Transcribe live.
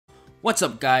What's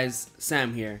up guys,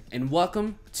 Sam here, and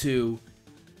welcome to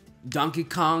Donkey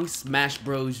Kong Smash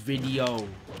Bros video.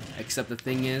 Except the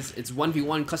thing is, it's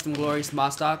 1v1 custom glory small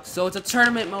stock, so it's a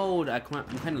tournament mode. I'm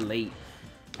kind of late.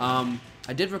 I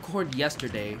did record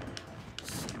yesterday,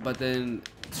 but then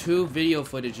 2 video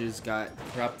footages got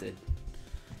corrupted,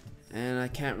 and I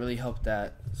can't really help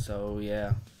that. So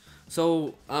yeah.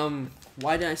 So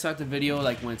why did I start the video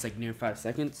like when it's like near 5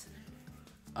 seconds?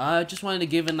 I just wanted to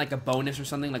give in like a bonus or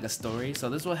something, like a story. So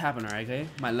this is what happened, alright? Okay,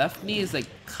 my left knee is like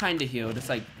kind of healed. It's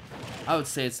like, I would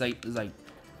say it's like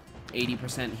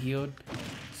 80% healed.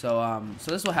 So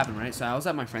so this is what happened, right? So I was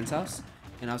at my friend's house,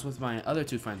 and I was with my other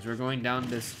 2 friends. We were going down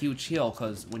this huge hill,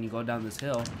 because when you go down this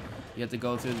hill, you have to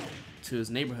go through to his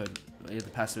neighborhood. You have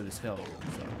to pass through this hill.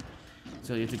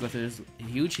 So you have to go through this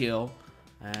huge hill,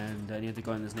 and then you have to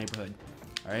go in this neighborhood.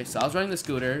 Alright, so I was riding the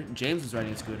scooter, James was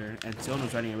riding a scooter, and Sion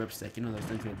was riding a ripstick. You know those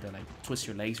things that like twist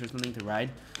your legs or something to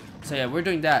ride? So yeah, we're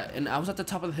doing that, and I was at the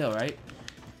top of the hill, right?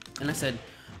 And I said,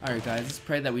 alright guys, let's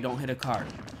pray that we don't hit a car.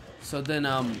 So then,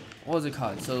 what was it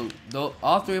called? So,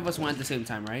 all 3 of us went at the same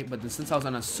time, right? But then since I was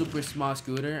on a super small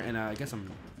scooter, and I guess I'm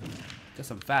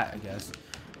fat, I guess.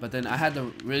 But then I had the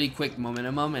really quick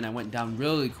momentum, and I went down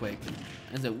really quick.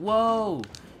 And I said, whoa!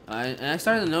 And I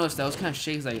started to notice that I was kind of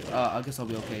shaky, like, oh, I guess I'll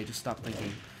be okay, just stop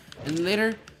thinking. And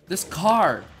later, this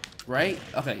car, right?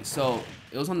 Okay, so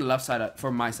it was on the left side,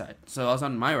 for my side. So I was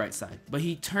on my right side. But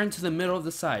he turned to the middle of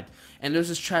the side, and there's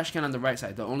this trash can on the right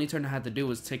side. The only turn I had to do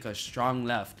was take a strong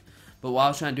left. But while I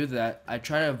was trying to do that, I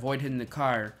tried to avoid hitting the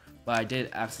car, but I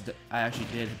actually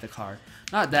did hit the car.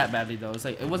 Not that badly though.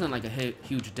 It wasn't like a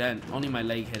huge dent. Only my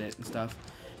leg hit it and stuff.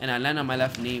 And I landed on my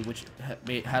left knee, which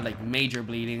had like major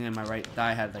bleeding, and my right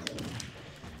thigh had like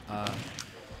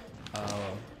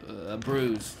a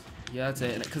bruise. Yeah, that's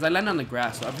it. Because I landed on the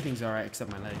grass, so everything's alright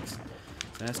except my legs.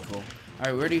 So that's cool.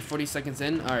 Alright, we're already 40 seconds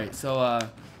in. Alright, so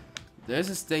there's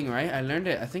this thing, right? I learned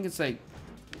it. I think it's like,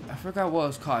 I forgot what it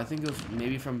was called. I think it was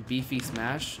maybe from Beefy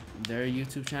Smash, their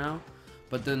YouTube channel.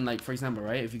 But then, like, for example,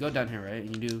 right? If you go down here, right,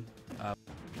 and you do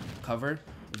cover,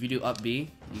 if you do up B,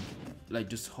 you like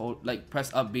just hold, like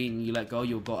press up B and you let go,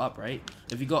 you'll go up, right?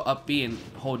 If you go up B and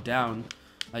hold down,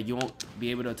 like you won't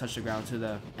be able to touch the ground to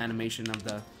the animation of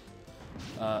the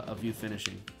of you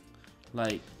finishing.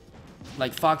 Like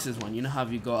Fox's one, you know how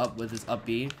if you go up with this up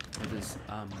B with this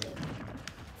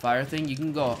fire thing, you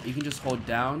can just hold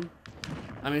down.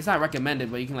 I mean, it's not recommended,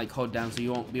 but you can like hold down so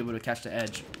you won't be able to catch the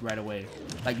edge right away.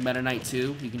 Like Meta Knight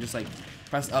 2, you can just like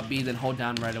press up B then hold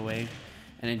down right away.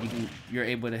 And then you're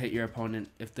able to hit your opponent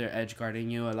if they're edge guarding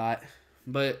you a lot.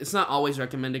 But it's not always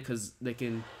recommended because they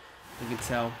can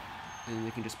tell and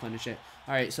they can just punish it.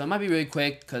 Alright, so it might be really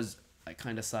quick because I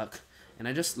kind of suck. And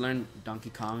I just learned Donkey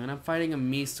Kong and I'm fighting a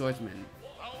Mii swordsman.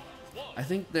 I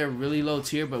think they're really low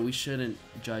tier, but we shouldn't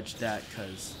judge that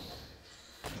because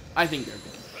I think they're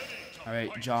good.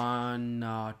 Alright,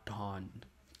 Jonathan.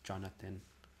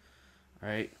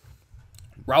 Alright,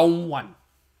 round 1.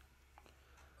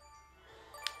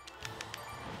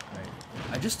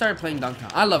 I just started playing Donkey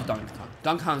Kong. I love Donkey Kong.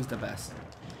 Donkey Kong's the best.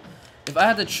 If I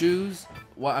had to choose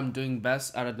what I'm doing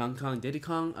best out of Donkey Kong and Diddy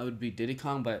Kong, I would be Diddy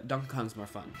Kong, but Donkey Kong's more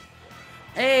fun.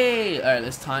 Hey! Alright,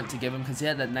 let's taunt to give him, because he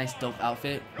had that nice dope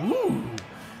outfit. Woo!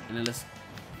 And then let's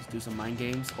do some mind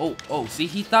games. Oh, see,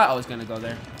 he thought I was going to go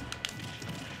there.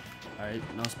 Alright,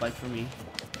 no spike for me.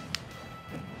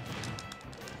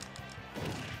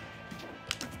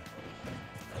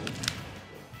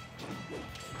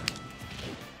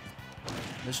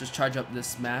 Let's just charge up this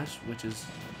smash, which is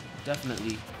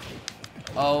definitely...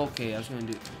 Oh, okay, I was gonna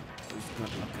do...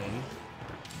 Okay.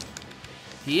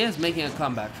 He is making a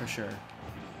comeback for sure.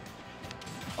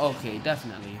 Okay,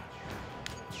 definitely.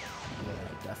 Yeah,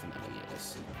 definitely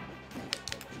is.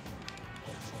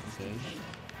 Okay.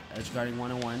 Edge guarding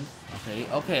 101.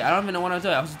 Okay, I don't even know what I was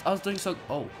doing. I was doing so...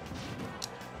 Oh.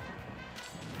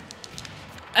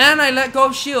 And I let go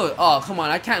of shield. Oh, come on,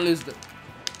 I can't lose the...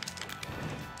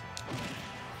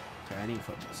 I need to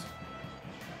focus.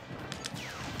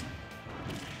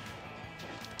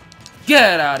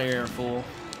 Get out of here, fool.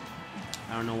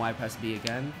 I don't know why I pressed B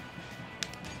again.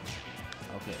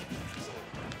 Okay.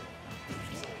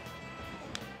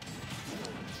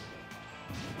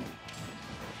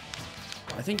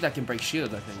 I think that can break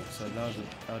shield, I think. So that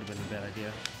would have been a bad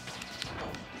idea.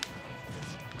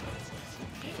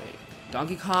 Okay.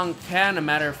 Donkey Kong can, a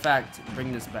matter of fact,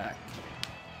 bring this back.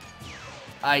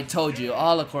 I told you,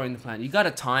 all according to plan. You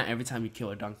gotta taunt every time you kill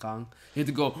a Donkey Kong. You have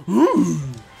to go,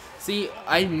 see,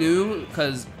 I knew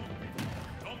because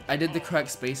I did the correct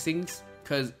spacings,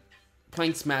 because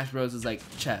playing Smash Bros is like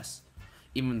chess.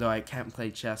 Even though I can't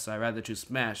play chess, so I'd rather choose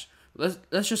Smash.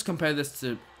 let's just compare this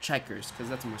to checkers, because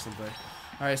that's more simpler.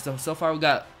 Alright, so far we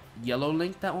got Yellow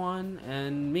Link that won,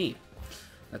 and me.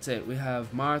 That's it. We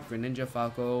have Marth, Greninja,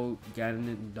 Falco,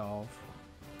 Gandalf,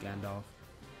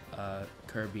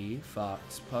 Kirby,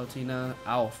 Fox, Palutena,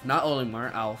 Alf, not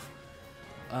Olimar, Alf,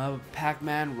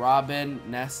 Pac-Man, Robin,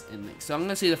 Ness, and Link. So I'm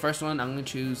gonna see the first one. I'm gonna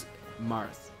choose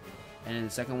Marth, and then the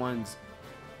second one's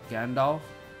Gandalf,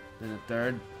 then the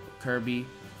third Kirby,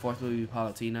 fourth will be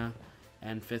Palutena,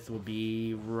 and fifth will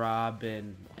be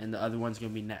Robin, and the other one's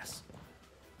gonna be Ness.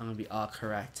 I'm gonna be all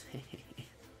correct.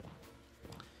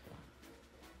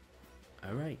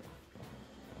 Alright.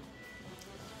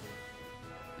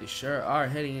 They sure are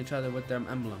hitting each other with their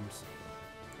emblems.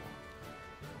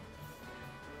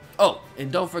 Oh,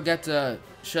 and don't forget to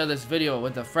share this video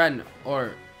with a friend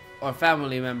or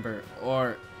family member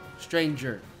or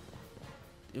stranger.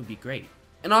 It would be great.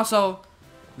 And also,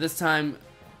 this time,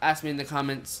 ask me in the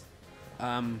comments.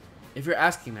 If you're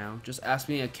asking now, just ask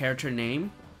me a character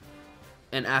name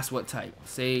and ask what type.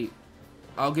 Say,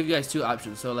 I'll give you guys two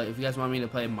options. So like, if you guys want me to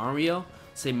play Mario,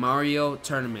 say Mario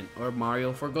Tournament or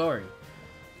Mario for Glory.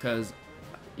 Because,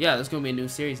 yeah, there's going to be a new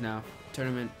series now.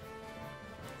 Tournament.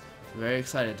 Very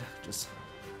excited. Just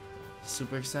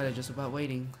super excited just about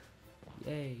waiting.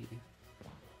 Yay.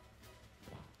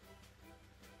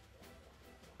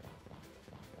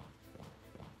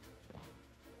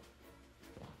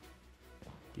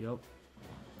 Yup.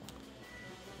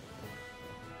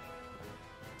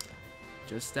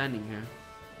 Just standing here.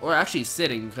 Or actually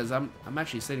sitting, because I'm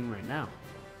actually sitting right now.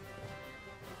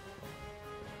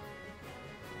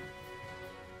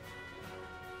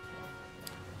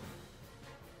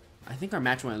 I think our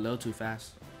match went a little too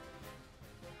fast.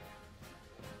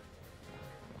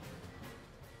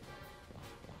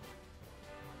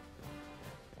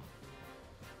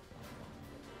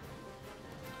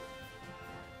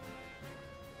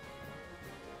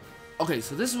 Okay,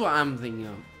 so this is what I'm thinking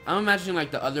of. I'm imagining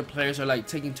like the other players are like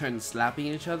taking turns slapping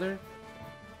each other.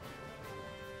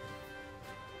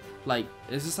 Like,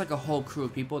 is this like a whole crew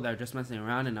of people that are just messing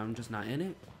around and I'm just not in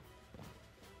it?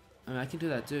 I mean, I can do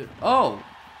that too. Oh!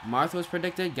 Marth was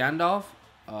predicted, Gandalf,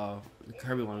 the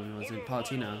Kirby one was in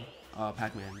Palutena,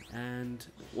 Pac-Man, and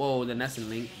whoa, the Ness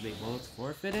and Link, they both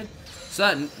forfeited.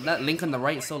 So that Link on the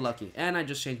right is so lucky. And I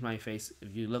just changed my face.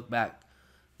 If you look back,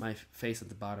 my face at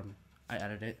the bottom, I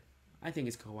added it. I think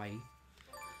it's kawaii.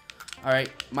 Alright,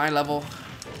 my level.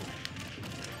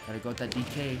 Gotta go with that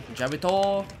DK.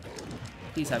 Jabito!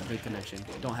 Please have good connection.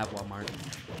 Don't have Walmart.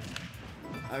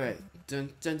 Alright.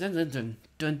 Dun dun dun dun dun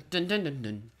dun dun dun dun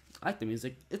dun. I like the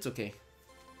music. It's okay.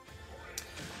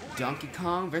 Donkey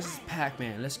Kong versus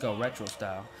Pac-Man. Let's go retro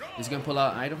style. Is he gonna pull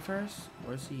out an item first?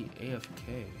 Or is he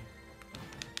AFK?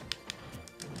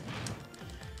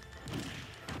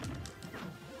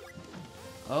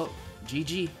 Oh,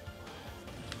 GG.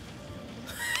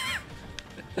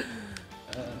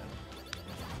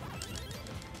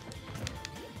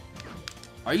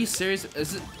 Are you serious?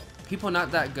 Is it people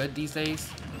not that good these days?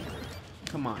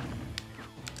 Come on.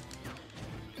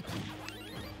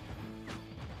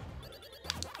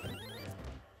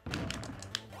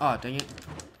 Oh, dang it.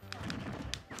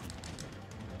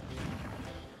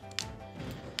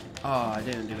 Oh, I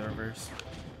didn't do the reverse.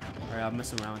 Alright, I'll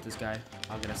mess around with this guy.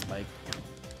 I'll get a spike.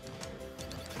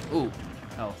 Ooh,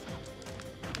 health.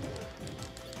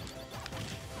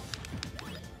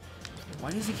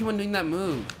 Why does he keep on doing that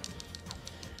move?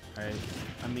 Alright,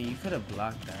 I mean, you could have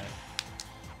blocked that.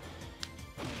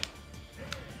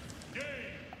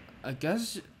 I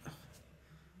guess...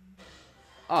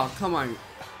 Oh, come on.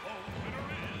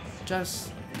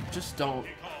 Just don't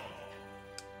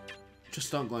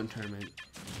go in tournament.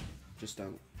 Just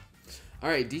don't.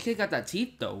 Alright, DK got that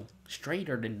teeth though.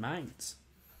 Straighter than mine's.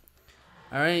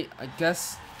 Alright, I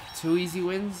guess 2 easy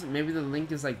wins. Maybe the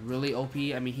Link is like really OP.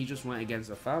 I mean, he just went against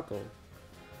a Falco.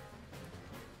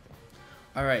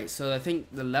 Alright, so I think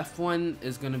the left one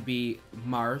is gonna be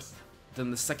Marth.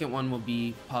 Then the second one will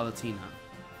be Palutena.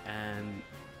 And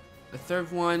the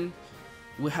third one,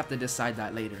 we'll have to decide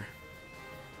that later.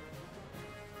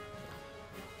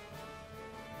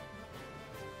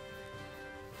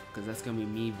 Because that's going to be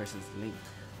me versus Link.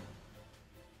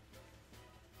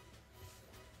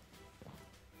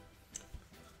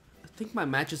 I think my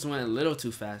matches went a little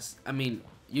too fast. I mean,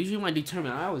 usually when I do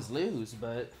tournament, I always lose,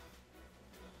 but...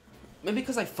 Maybe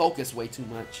because I focus way too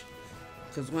much.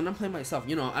 Because when I'm playing myself,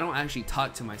 you know, I don't actually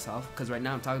talk to myself. Because right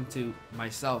now I'm talking to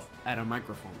myself at a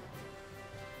microphone.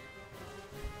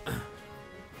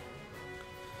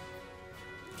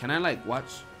 Can I, like,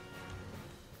 watch?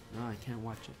 No, I can't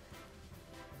watch it.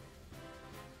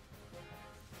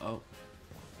 Oh.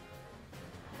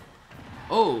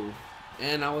 Oh.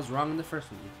 And I was wrong in the first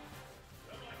one.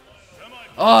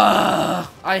 Ugh,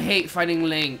 I hate fighting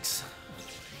Lynx.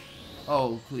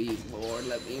 Oh, please, Lord,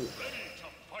 let me...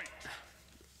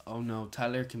 Oh no,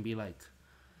 Tyler can be like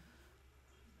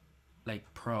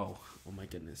pro. Oh my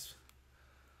goodness.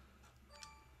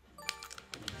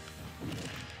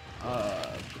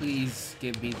 Please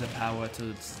give me the power to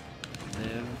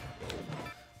live.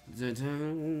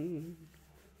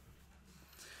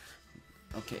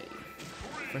 Okay.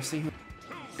 First thing,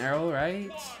 arrow,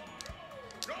 right?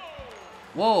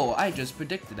 Whoa, I just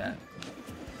predicted that.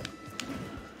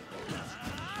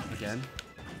 Again.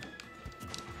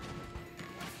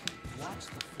 Watch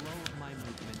the flow of my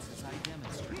movements as I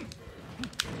demonstrate.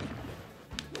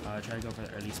 Try to go for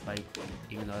the early spike,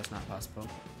 even though it's not possible.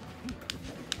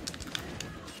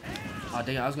 Oh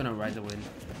dang it, I was gonna ride the wind.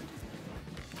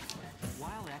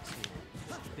 While exhaling,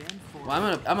 bend forward.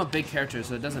 Well, I'm a big character,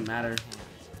 so it doesn't matter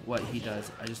what he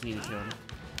does. I just need to kill him.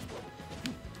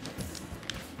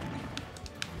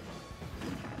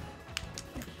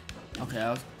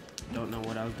 Okay, don't know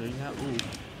what I was doing now. Ooh.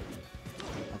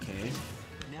 Okay.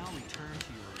 Now return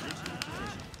to your original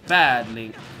position. Bad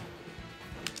Link.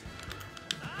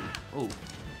 Oh.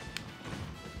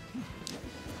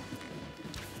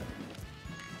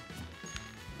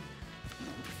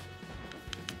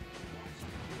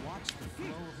 Watch the flow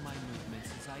of my movements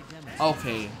as I demonstrate.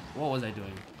 Okay, what was I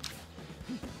doing?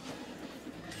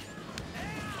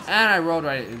 And I rolled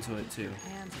right into it too.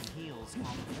 Hands and heels on the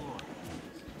floor.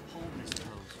 Hold this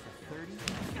pose for 30 to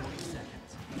 40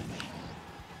 seconds.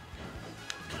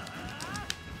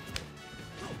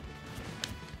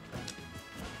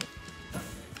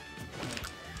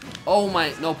 Oh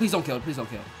my, no, please don't kill it, please don't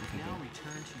kill it. Okay, Now good.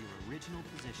 return to your original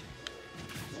position.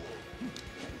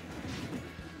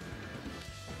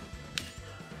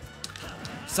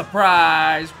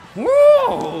 Surprise! Woo!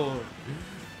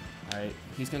 Alright,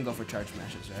 he's gonna go for charge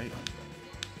smashes, right?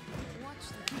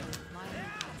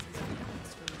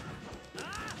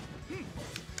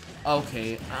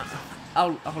 Okay,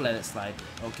 I'll let it slide.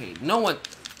 Okay, no one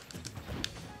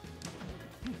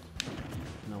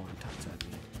talks at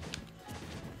me.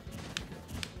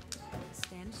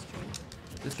 Stand straight.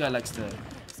 This guy likes to. So line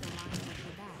with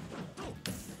your back.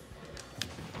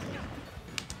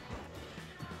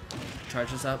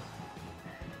 Charge us up.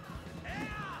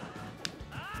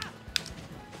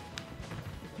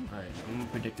 Alright, I'm gonna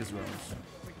predict his rolls.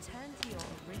 Return to your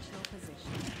original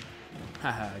position.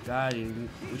 Haha, got him.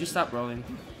 Would you stop rolling?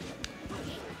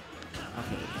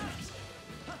 Okay.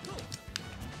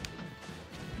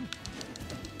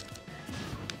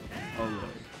 Oh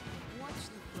Lord. Watch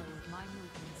the flow of my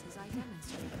movements as I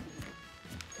demonstrate.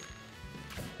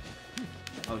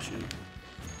 Oh shoot.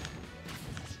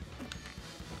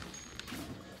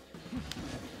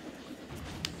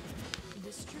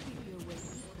 Distribute your weight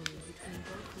equally between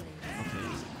both legs. Okay.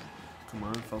 Come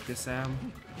on, focus, Sam.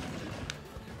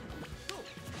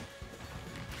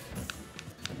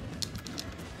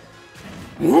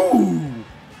 Woo!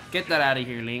 Get that out of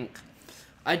here, Link.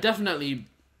 I definitely...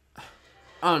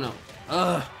 I don't know.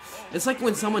 It's like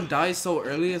when someone dies so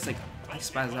early, it's like, I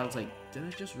spaz out. It's like, did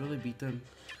I just really beat them?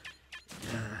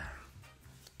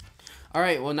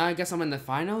 Alright, well now I guess I'm in the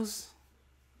finals.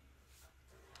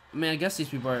 I mean, I guess these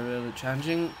people are really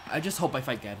challenging. I just hope I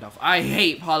fight Gandalf. I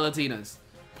hate Palutinas.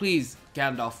 Please,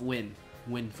 Gandalf, win.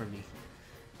 Win for me.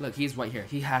 Look, he's right here.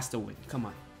 He has to win. Come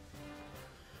on.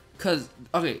 Cause,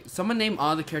 okay, someone name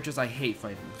all the characters I hate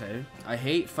fighting, okay? I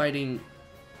hate fighting,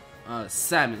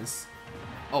 Samus.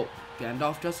 Oh,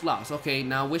 Gandalf just lost. Okay,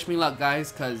 now wish me luck,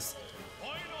 guys, cause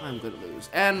I'm gonna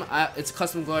lose. And it's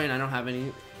custom glory and I don't have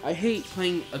any. I hate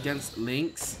playing against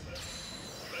Lynx,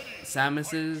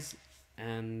 Samus's,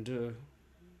 and,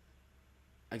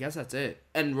 I guess that's it.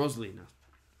 And Rosalina.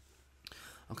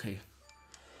 Okay.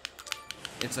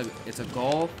 It's a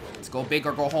goal. Let's go big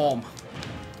or go home.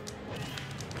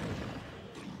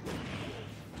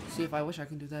 See, if I wish I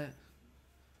can do that,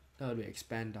 that would be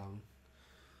expand down.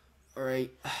 Alright,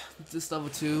 this level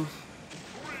 2.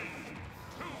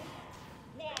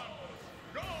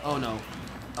 Oh no.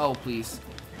 Oh please.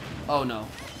 Oh no.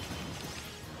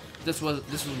 This was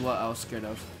what I was scared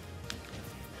of.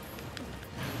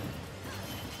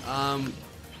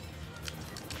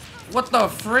 What the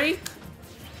freak?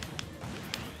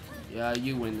 Yeah,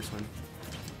 you win this one.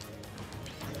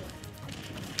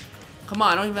 Come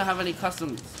on, I don't even have any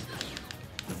customs.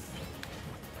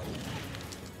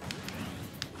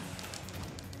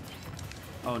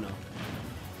 Oh no.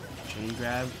 Chain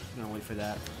grab. I'm gonna wait for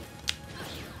that.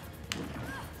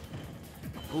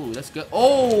 Ooh, that's good.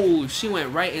 Oh, she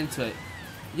went right into it.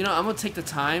 You know, I'm gonna take the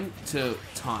time to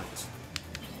taunt.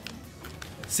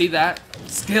 See? See that?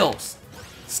 Skills!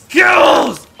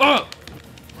 Skills! Ugh!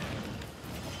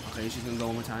 Okay, she's gonna go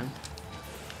one more time.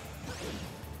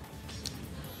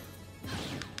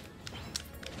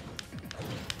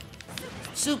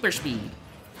 Super speed!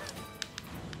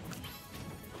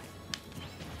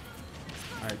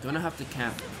 Alright, gonna have to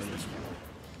camp for this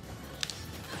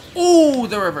one. Ooh,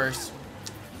 the reverse!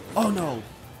 Oh no!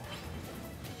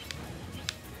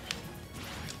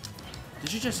 Did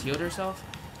she just heal herself?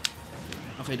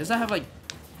 Okay, does that have like...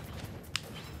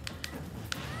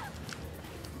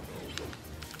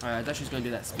 Alright, I thought she was gonna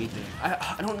do that speed thing.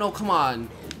 I don't know, come on.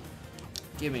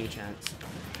 Give me a chance.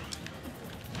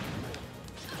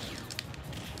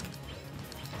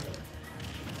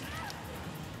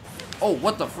 Oh,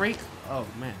 what the freak? Oh,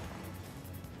 man.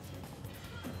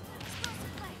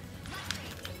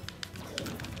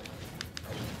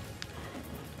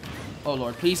 Oh,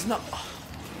 Lord, please, no.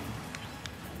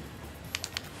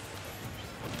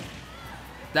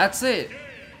 That's it.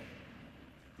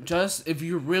 Just, if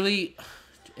you're really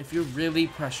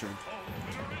pressured,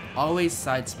 always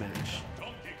side smash.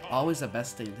 Always the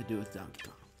best thing to do with Donkey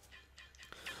Kong.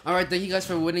 Alright, thank you guys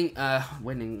for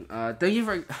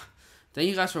thank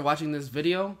you guys for watching this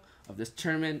video of this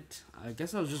tournament. I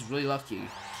guess I was just really lucky.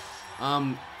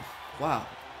 Wow.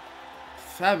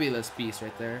 Fabulous piece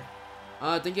right there.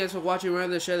 Thank you guys for watching.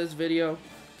 Remember to share this video.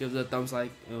 Give it a thumbs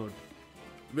like. It would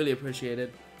really appreciate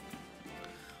it.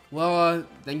 Well,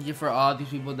 thank you for all these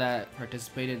people that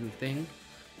participated in the thing.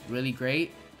 Really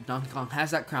great. Donkey Kong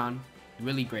has that crown.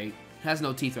 Really great. He has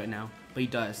no teeth right now, but he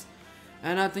does.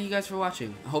 And thank you guys for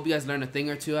watching. I hope you guys learned a thing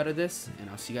or two out of this, and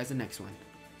I'll see you guys in the next one.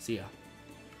 See ya.